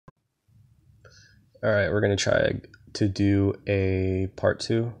Alright, we're gonna try to do a part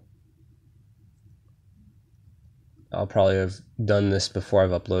 2. I'll probably have done this before I've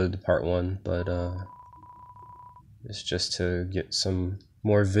uploaded to part 1, but it's just to get some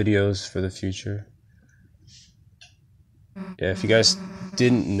more videos for the future. Yeah, if you guys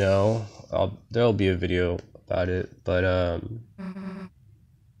didn't know, there'll be a video about it, but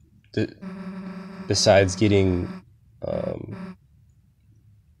besides getting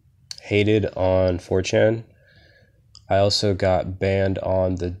hated on 4chan, I also got banned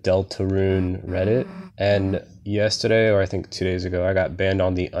on the deltarune Reddit, and yesterday, or I think 2 days ago, I got banned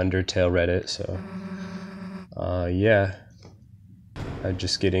on the undertale Reddit. So yeah, I'm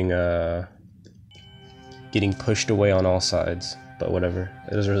just getting pushed away on all sides, but whatever,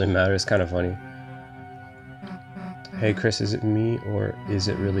 it doesn't really matter. It's kind of funny. Hey Chris, is it me or is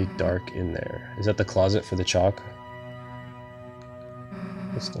it really dark in there? Is that the closet for the chalk?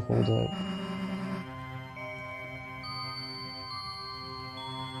 What's the hold up?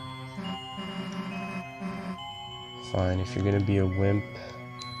 Fine, if you're gonna be a wimp.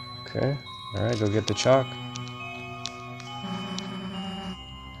 Okay, alright, go get the chalk.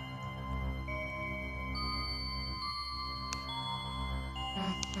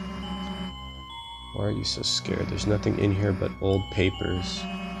 Why are you so scared? There's nothing in here but old papers.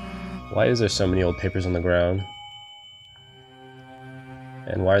 Why is there so many old papers on the ground?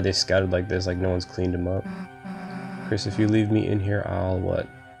 And why are they scattered like this, like no one's cleaned them up? Chris, if you leave me in here, I'll what?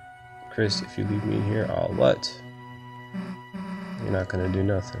 Chris, if you leave me in here, I'll what? You're not gonna do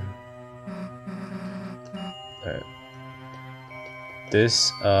nothing. Alright.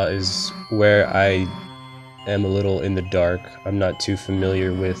 This is where I am a little in the dark. I'm not too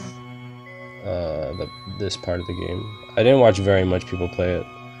familiar with this part of the game. I didn't watch very much people play it.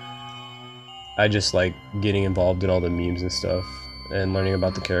 I just like getting involved in all the memes and stuff and learning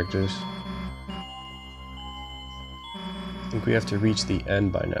about the characters. I think we have to reach the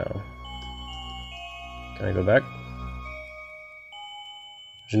end by now. Can I go back?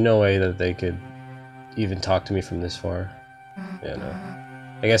 There's no way that they could even talk to me from this far. Yeah, no.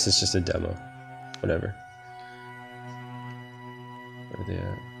 I guess it's just a demo. Whatever. Where are they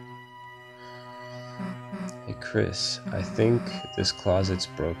at? Hey Chris, I think this closet's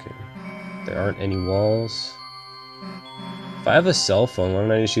broken. There aren't any walls. If I have a cell phone, why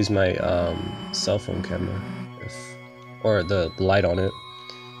don't I just use my cell phone camera? Or the light on it.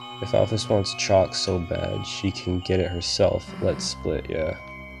 If Alphys wants chalk so bad, she can get it herself. Let's split, yeah.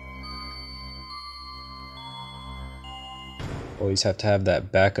 Always have to have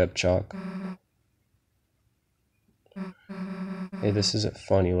that backup chalk. Hey, this isn't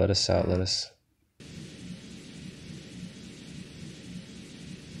funny. Let us out, let us...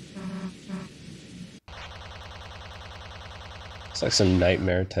 It's like some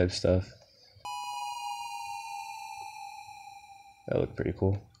nightmare type stuff. That looked pretty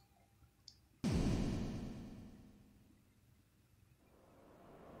cool.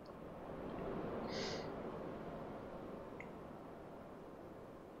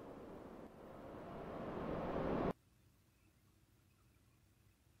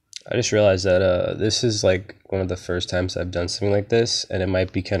 I just realized that this is like one of the first times I've done something like this, and it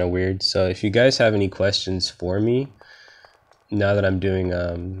might be kind of weird. So if you guys have any questions for me, now that I'm doing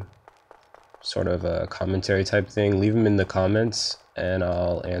sort of a commentary type thing, leave them in the comments and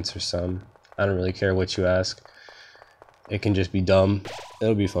I'll answer some. I don't really care what you ask. It can just be dumb.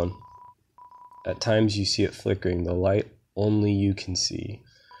 It'll be fun. At times you see it flickering, the light only you can see.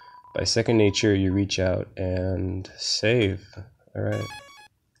 By second nature, you reach out and save. Alright.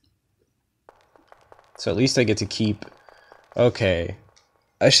 So at least I get to keep... Okay.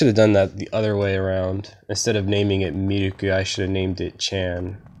 I should have done that the other way around. Instead of naming it Miruku, I should have named it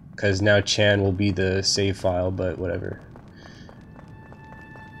Chan. Because now Chan will be the save file, but whatever.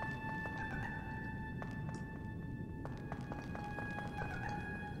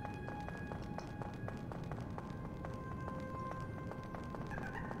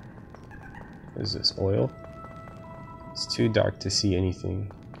 What is this, oil? It's too dark to see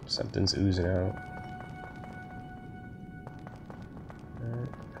anything. Something's oozing out.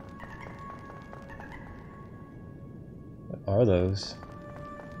 What are those?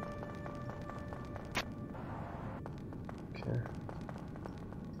 Okay.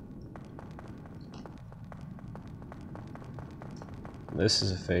 This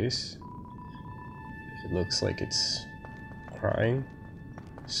is a face. It looks like it's crying,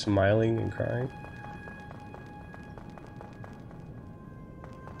 smiling and crying.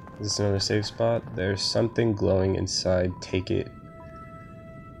 Is this another safe spot? There's something glowing inside. Take it.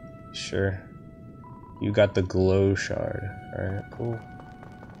 Sure. You got the glow shard. Alright, cool.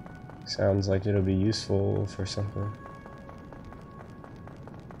 Sounds like it'll be useful for something.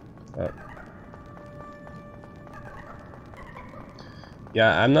 Oh.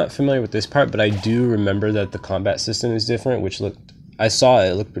 Yeah, I'm not familiar with this part, but I do remember that the combat system is different, which I saw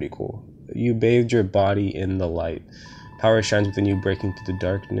it looked pretty cool. You bathed your body in the light. Power shines within you, breaking through the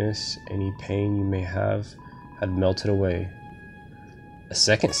darkness. Any pain you may have had melted away. A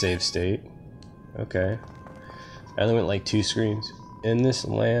second save state. Okay. I only went like 2 screens. In this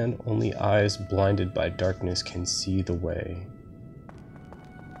land, only eyes blinded by darkness can see the way.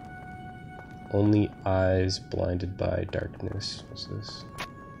 Only eyes blinded by darkness. What's this?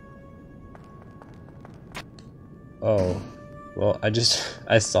 Oh. Well,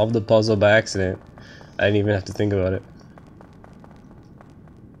 I solved the puzzle by accident. I didn't even have to think about it.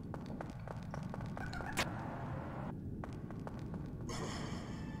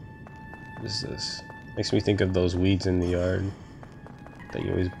 What is this? Makes me think of those weeds in the yard that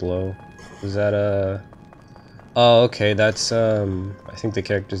you always blow. Was that Oh, okay, that's I think the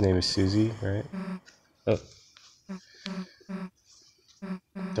character's name is Susie, right? Oh.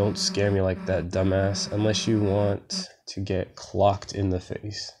 Don't scare me like that, dumbass, unless you want to get clocked in the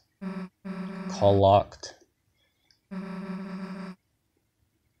face. Clocked.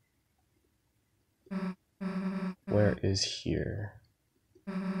 Where is here?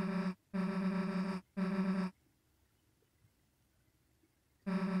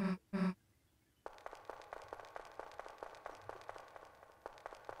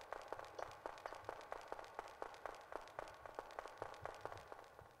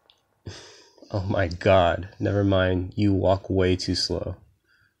 Oh my god. Never mind. You walk way too slow.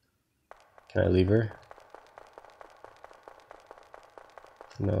 Can I leave her?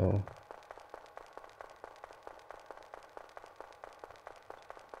 No.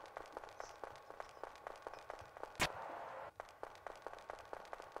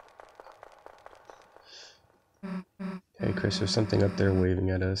 Hey Chris, there's something up there waving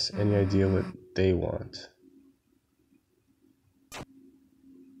at us. Any idea what they want?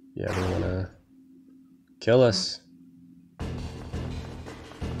 Yeah, they wanna kill us.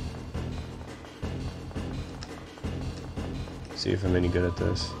 See if I'm any good at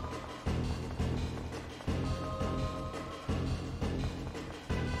this.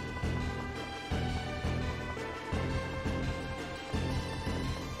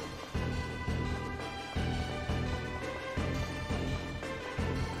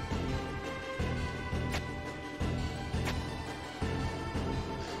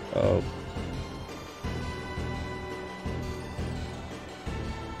 Oh.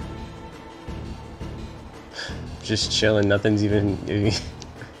 Just chilling, nothing's even...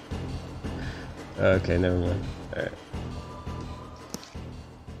 Okay, never mind. Alright.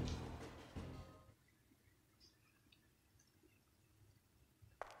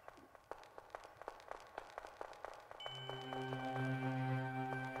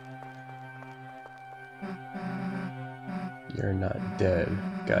 You're not dead.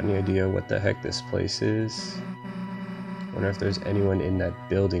 Got any idea what the heck this place is? Wonder if there's anyone in that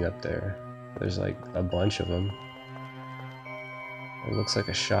building up there. There's like a bunch of them. It looks like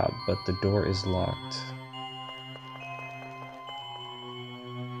a shop, but the door is locked.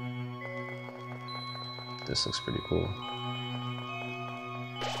 This looks pretty cool.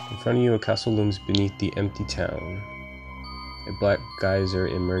 In front of you, a castle looms beneath the empty town. A black geyser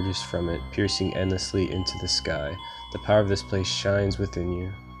emerges from it, piercing endlessly into the sky. The power of this place shines within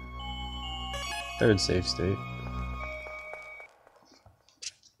you. Third save state.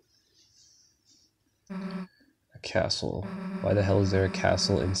 A castle. Why the hell is there a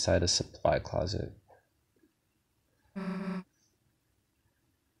castle inside a supply closet?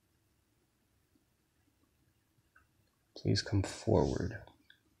 Please come forward.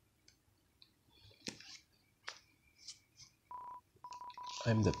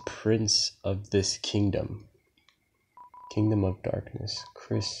 I'm the prince of this kingdom. Kingdom of darkness.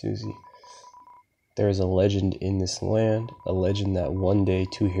 Chris, Susie. There is a legend in this land, a legend that one day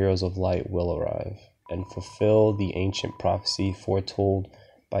 2 heroes of light will arrive and fulfill the ancient prophecy foretold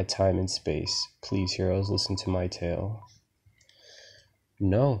by time and space. Please, heroes, listen to my tale.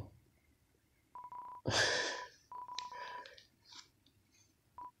 No.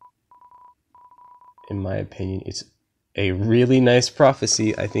 In my opinion, it's a really nice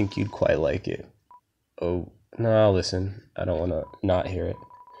prophecy. I think you'd quite like it. Oh, no, listen. I don't want to not hear it.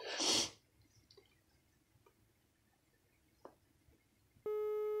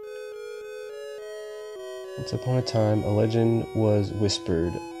 Once upon a time, a legend was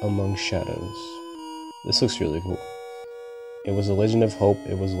whispered among shadows. This looks really cool. It was a legend of hope.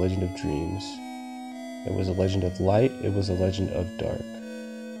 It was a legend of dreams. It was a legend of light. It was a legend of dark.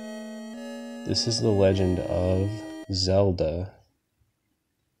 This is the legend of Zelda.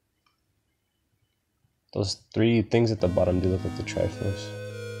 Those three things at the bottom do look like the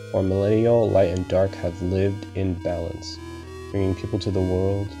Triforce. For millennia, light and dark have lived in balance, bringing people to the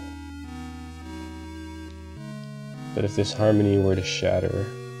world. But if this harmony were to shatter,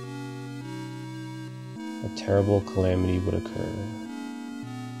 a terrible calamity would occur.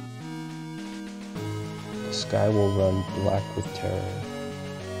 The sky will run black with terror,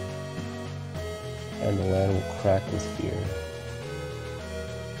 and the land will crack with fear.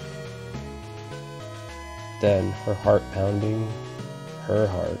 Then, her heart pounding, her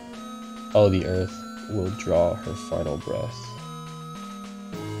heart, oh, the earth will draw her final breath.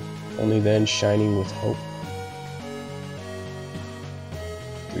 Only then, shining with hope,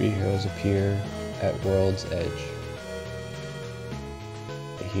 three heroes appear at world's edge.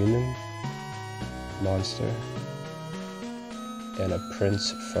 A human, monster, and a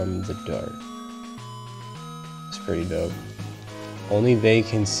prince from the dark. It's pretty dope. Only they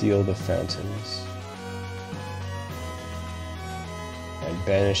can seal the fountains and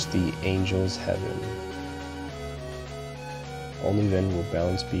banish the angels' heaven. Only then will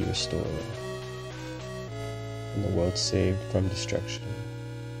balance be restored and the world saved from destruction.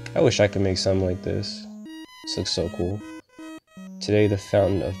 I wish I could make something like this. This looks so cool. Today, the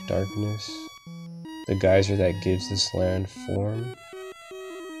fountain of darkness, the geyser that gives this land form,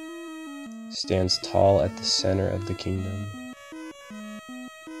 stands tall at the center of the kingdom.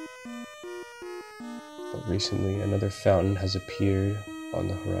 But recently, another fountain has appeared on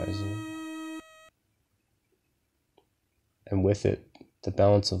the horizon. And with it, the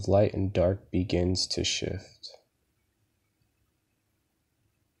balance of light and dark begins to shift.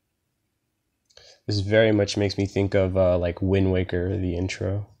 This very much makes me think of like Wind Waker, the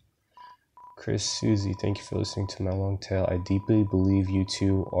intro. Chris, Susie, thank you for listening to my long tale. I deeply believe you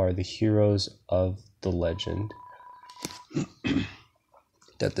two are the heroes of the legend.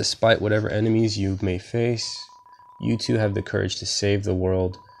 That despite whatever enemies you may face, you two have the courage to save the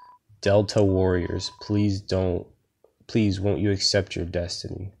world. Delta warriors, please won't you accept your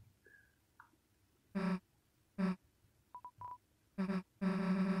destiny?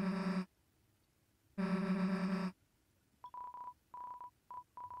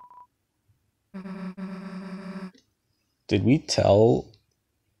 Did we tell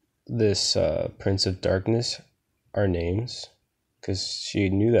this Prince of Darkness our names? Because she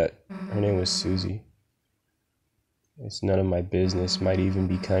knew that her name was Susie. It's none of my business. Might even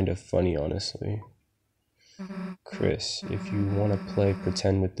be kind of funny, honestly. Chris, if you want to play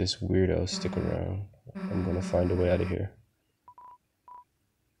pretend with this weirdo, stick around. I'm gonna find a way out of here.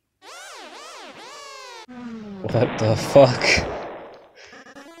 What the fuck?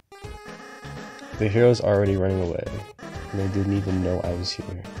 The hero's already running away. And they didn't even know I was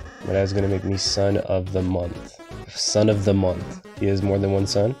here. My dad's gonna make me son of the month. Son of the month. He has more than one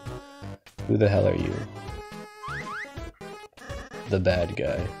son? Who the hell are you? The bad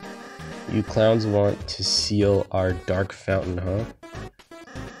guy. You clowns want to seal our dark fountain, huh?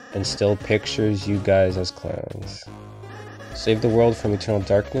 And still pictures you guys as clowns. Save the world from eternal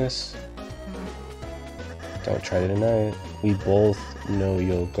darkness? Don't try to deny it. We both know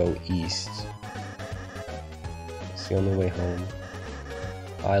you'll go east. It's the only way home.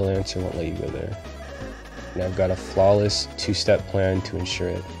 I, Lancer, won't let you go there. And I've got a flawless two-step plan to ensure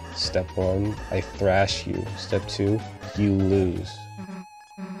it. Step 1, I thrash you. Step 2, you lose.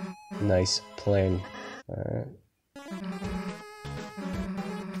 Nice plan. Alright.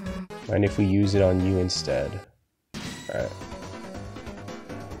 Mind if we use it on you instead? Alright.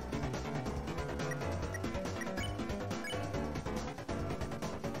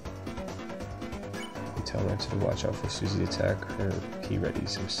 Tell Lancer to watch out for Susie's attack, or he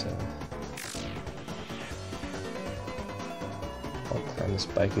readies himself. I'll climb this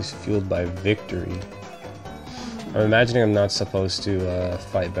bike is fueled by victory. I'm imagining I'm not supposed to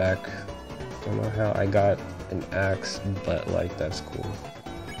fight back. Don't know how I got an axe, but like that's cool.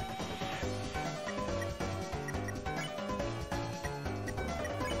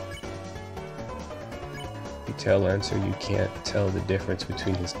 You tell Lancer you can't tell the difference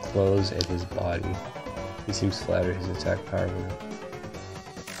between his clothes and his body. He seems flattered his attack power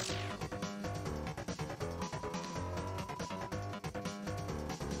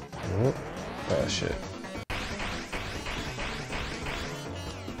will. Oh shit.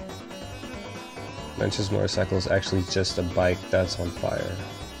 Lancer's motorcycle is actually just a bike that's on fire.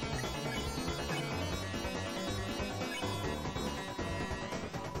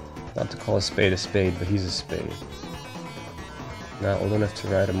 Not to call a spade, but he's a spade. Not old enough to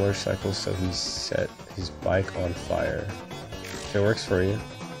ride a motorcycle, so he set his bike on fire. If it works for you.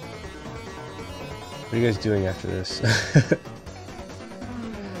 What are you guys doing after this?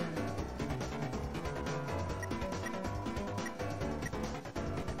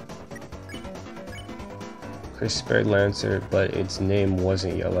 Chris spared Lancer, but its name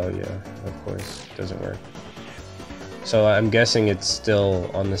wasn't yellow. Yeah, of course, doesn't work. So I'm guessing it's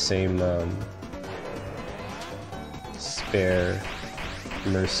still on the same spare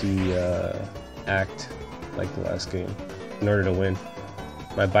mercy act like the last game in order to win.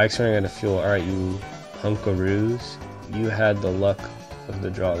 My bike's running out of fuel. Alright, you hunkaroos. You had the luck of the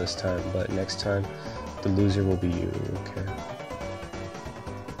draw this time, but next time the loser will be you. Okay.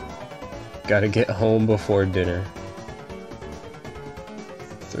 Gotta get home before dinner.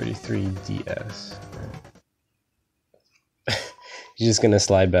 33 DS. You're just gonna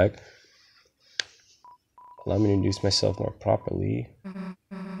slide back. Allow me to introduce myself more properly.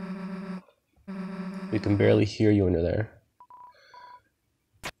 We can barely hear you under there.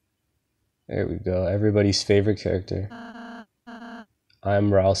 There we go. Everybody's favorite character.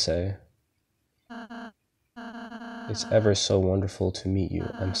 I'm Ralsei. It's ever so wonderful to meet you.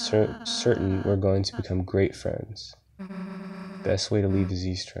 I'm certain we're going to become great friends. Best way to leave is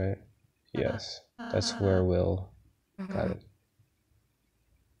east, right? Yes. That's where we'll... Got it.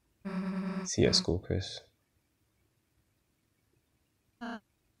 See you at school, Chris. I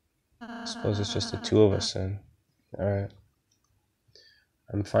suppose it's just the two of us then. Alright.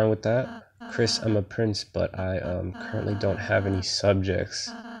 I'm fine with that. Chris, I'm a prince, but I currently don't have any subjects.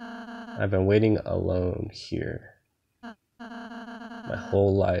 I've been waiting alone here my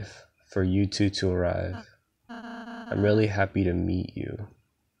whole life for you two to arrive. I'm really happy to meet you.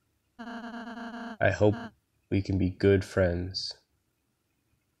 I hope we can be good friends.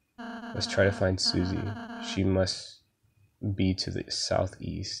 Let's try to find Susie. She must be to the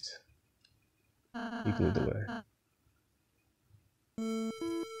southeast. You can lead the way.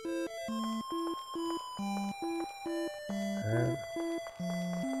 Alright.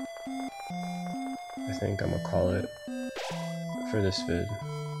 I think I'm gonna call it for this vid.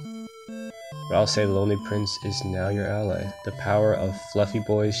 But I'll say Lonely Prince is now your ally. The power of Fluffy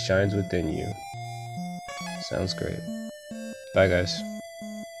Boys shines within you. Sounds great. Bye guys.